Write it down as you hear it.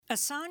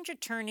Assange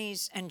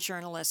attorneys and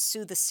journalists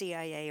sue the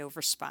CIA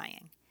over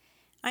spying.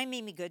 I'm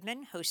Amy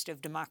Goodman, host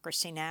of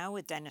Democracy Now!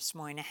 With Dennis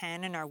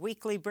Moynihan and our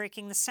weekly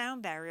Breaking the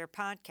Sound Barrier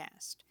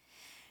podcast.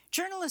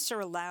 Journalists are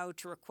allowed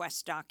to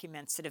request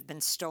documents that have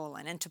been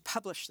stolen and to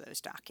publish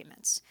those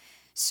documents.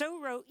 So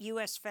wrote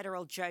U.S.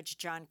 federal judge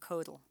John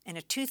Kodal in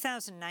a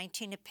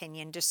 2019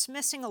 opinion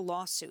dismissing a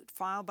lawsuit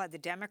filed by the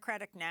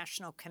Democratic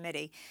National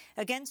Committee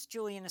against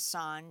Julian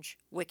Assange,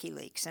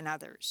 WikiLeaks, and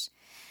others.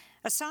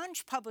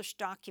 Assange published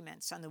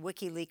documents on the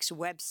WikiLeaks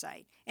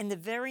website in the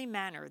very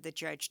manner the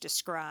judge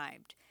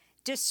described.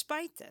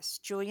 Despite this,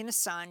 Julian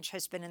Assange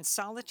has been in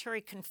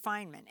solitary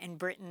confinement in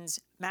Britain's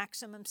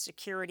maximum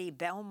security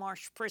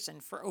Belmarsh prison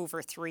for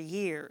over 3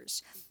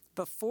 years.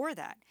 Before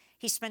that,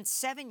 he spent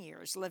 7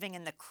 years living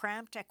in the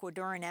cramped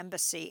Ecuadorian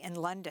embassy in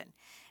London.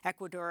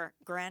 Ecuador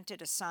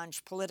granted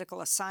Assange political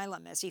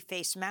asylum as he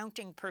faced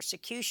mounting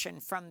persecution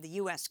from the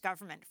U.S.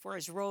 government for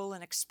his role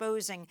in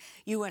exposing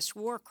U.S.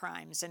 war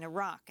crimes in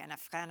Iraq and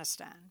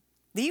Afghanistan.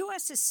 The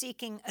U.S. is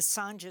seeking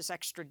Assange's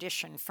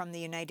extradition from the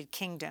United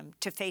Kingdom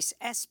to face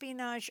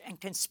espionage and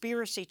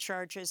conspiracy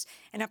charges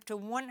and up to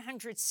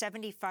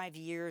 175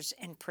 years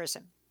in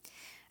prison.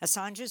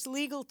 Assange's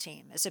legal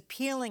team is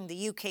appealing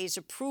the UK's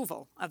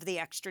approval of the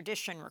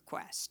extradition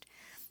request.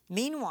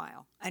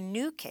 Meanwhile, a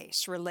new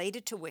case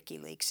related to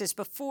WikiLeaks is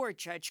before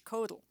Judge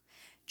Kodal.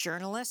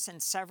 Journalists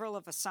and several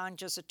of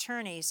Assange's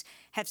attorneys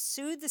have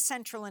sued the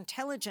Central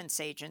Intelligence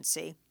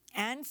Agency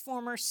and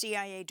former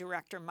CIA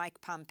Director Mike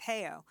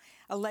Pompeo,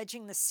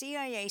 alleging the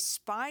CIA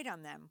spied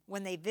on them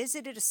when they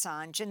visited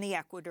Assange in the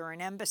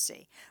Ecuadorian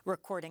embassy,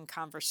 recording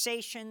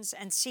conversations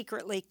and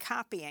secretly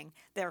copying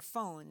their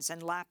phones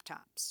and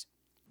laptops.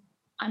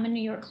 I'm a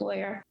New York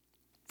lawyer.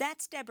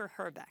 That's Deborah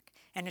Herbeck,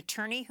 an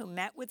attorney who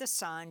met with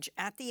Assange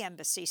at the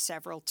embassy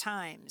several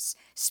times,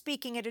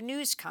 speaking at a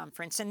news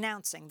conference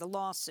announcing the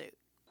lawsuit.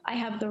 I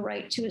have the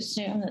right to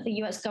assume that the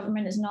U.S.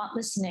 government is not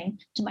listening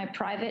to my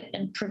private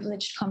and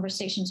privileged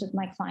conversations with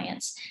my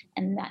clients,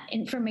 and that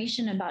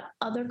information about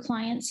other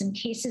clients and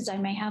cases I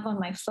may have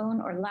on my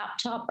phone or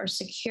laptop are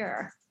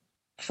secure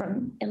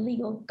from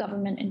illegal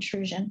government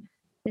intrusion.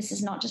 This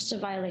is not just a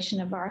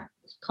violation of our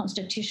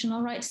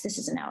constitutional rights. This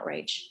is an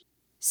outrage.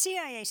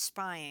 CIA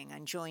spying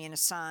on Julian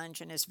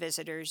Assange and his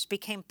visitors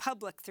became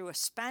public through a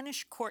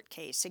Spanish court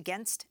case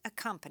against a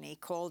company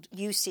called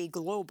UC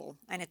Global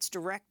and its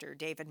director,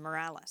 David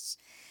Morales.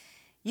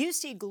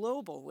 UC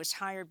Global was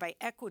hired by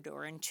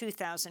Ecuador in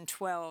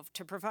 2012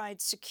 to provide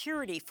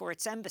security for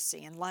its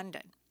embassy in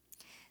London.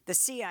 The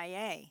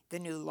CIA, the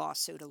new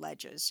lawsuit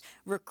alleges,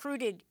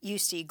 recruited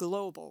UC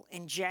Global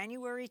in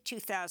January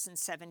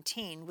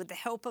 2017 with the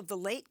help of the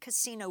late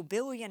casino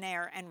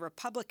billionaire and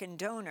Republican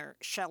donor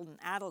Sheldon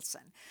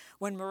Adelson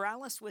when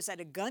Morales was at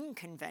a gun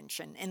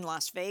convention in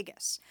Las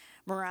Vegas.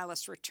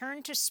 Morales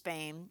returned to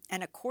Spain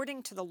and,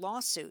 according to the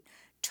lawsuit,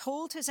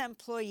 told his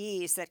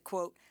employees that,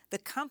 quote, the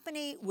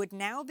company would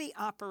now be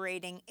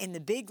operating in the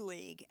big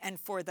league and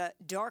for the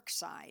dark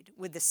side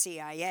with the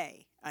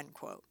CIA,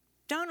 unquote.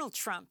 Donald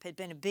Trump had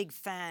been a big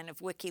fan of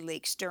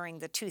WikiLeaks during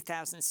the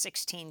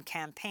 2016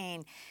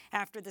 campaign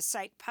after the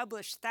site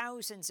published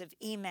thousands of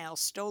emails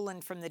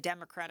stolen from the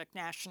Democratic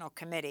National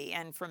Committee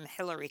and from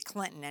Hillary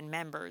Clinton and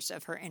members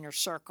of her inner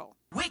circle.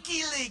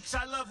 WikiLeaks!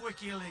 I love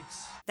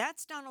WikiLeaks!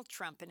 That's Donald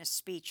Trump in a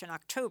speech in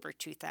October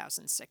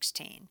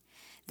 2016.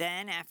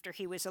 Then, after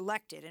he was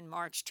elected in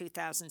March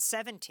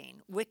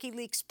 2017,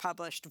 WikiLeaks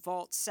published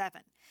Vault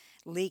 7,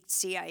 leaked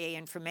CIA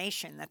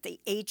information that the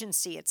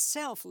agency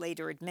itself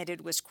later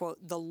admitted was, quote,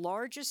 the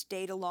largest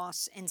data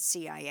loss in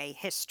CIA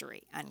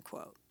history,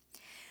 unquote.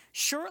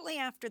 Shortly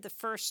after the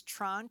first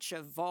tranche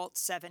of Vault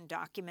 7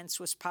 documents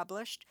was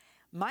published,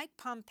 Mike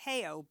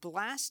Pompeo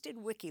blasted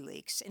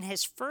WikiLeaks in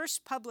his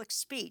first public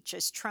speech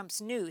as Trump's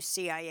new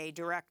CIA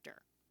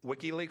director.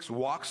 WikiLeaks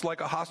walks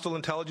like a hostile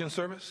intelligence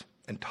service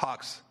and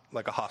talks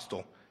like a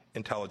hostile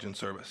intelligence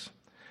service.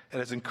 It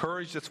has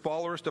encouraged its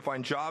followers to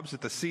find jobs at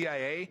the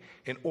CIA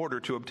in order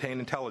to obtain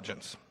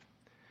intelligence.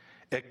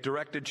 It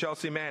directed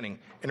Chelsea Manning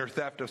in her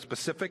theft of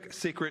specific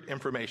secret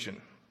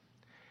information.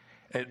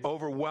 It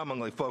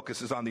overwhelmingly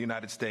focuses on the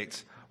United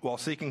States while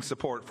seeking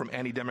support from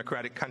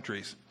anti-democratic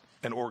countries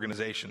and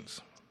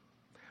organizations.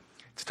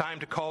 It's time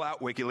to call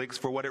out WikiLeaks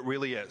for what it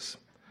really is,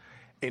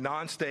 a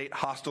non-state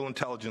hostile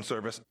intelligence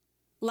service.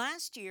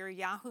 Last year,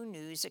 Yahoo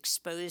News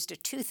exposed a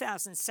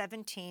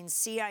 2017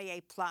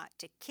 CIA plot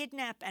to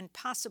kidnap and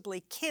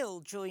possibly kill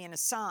Julian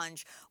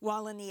Assange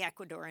while in the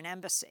Ecuadorian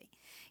embassy.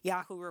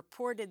 Yahoo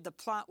reported the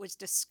plot was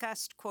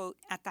discussed, quote,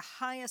 at the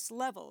highest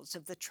levels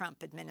of the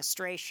Trump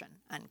administration,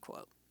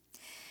 unquote.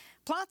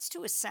 Plots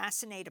to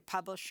assassinate a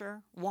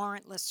publisher,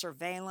 warrantless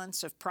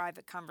surveillance of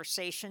private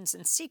conversations,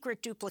 and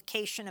secret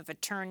duplication of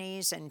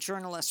attorneys' and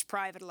journalists'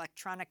 private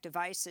electronic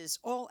devices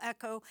all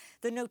echo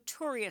the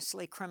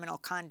notoriously criminal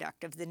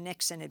conduct of the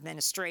Nixon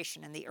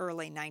administration in the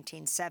early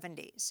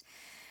 1970s.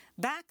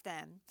 Back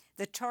then,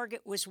 the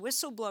target was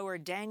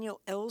whistleblower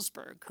Daniel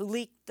Ellsberg, who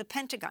leaked the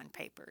Pentagon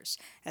Papers,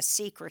 a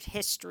secret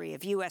history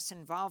of U.S.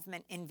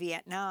 involvement in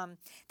Vietnam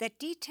that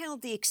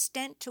detailed the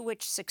extent to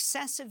which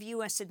successive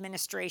U.S.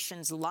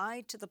 administrations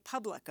lied to the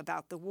public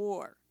about the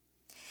war.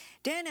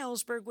 Dan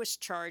Ellsberg was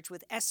charged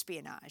with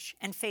espionage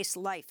and faced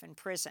life in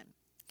prison.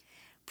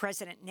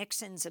 President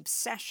Nixon's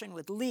obsession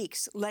with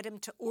leaks led him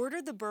to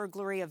order the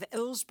burglary of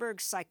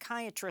Ellsberg's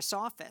psychiatrist's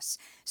office,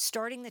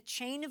 starting the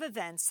chain of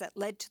events that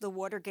led to the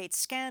Watergate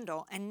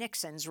scandal and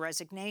Nixon's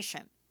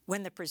resignation.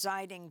 When the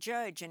presiding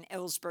judge in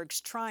Ellsberg's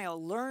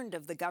trial learned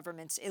of the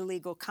government's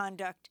illegal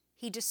conduct,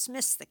 he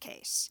dismissed the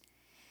case.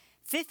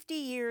 50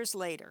 years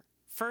later,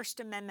 First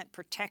Amendment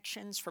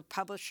protections for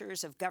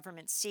publishers of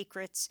government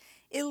secrets,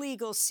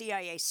 illegal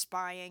CIA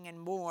spying, and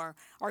more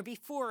are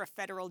before a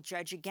federal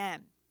judge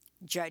again.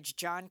 Judge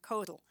John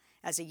Kotel,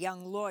 as a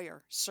young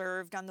lawyer,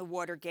 served on the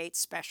Watergate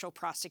Special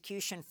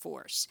Prosecution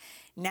Force.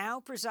 Now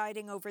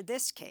presiding over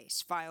this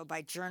case, filed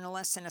by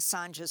journalists and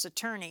Assange's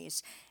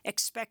attorneys,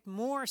 expect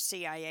more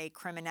CIA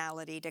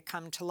criminality to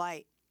come to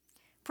light.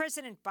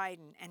 President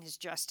Biden and his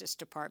Justice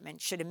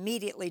Department should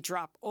immediately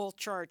drop all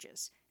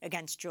charges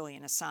against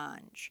Julian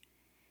Assange.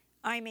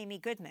 I'm Amy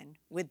Goodman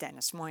with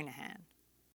Dennis Moynihan.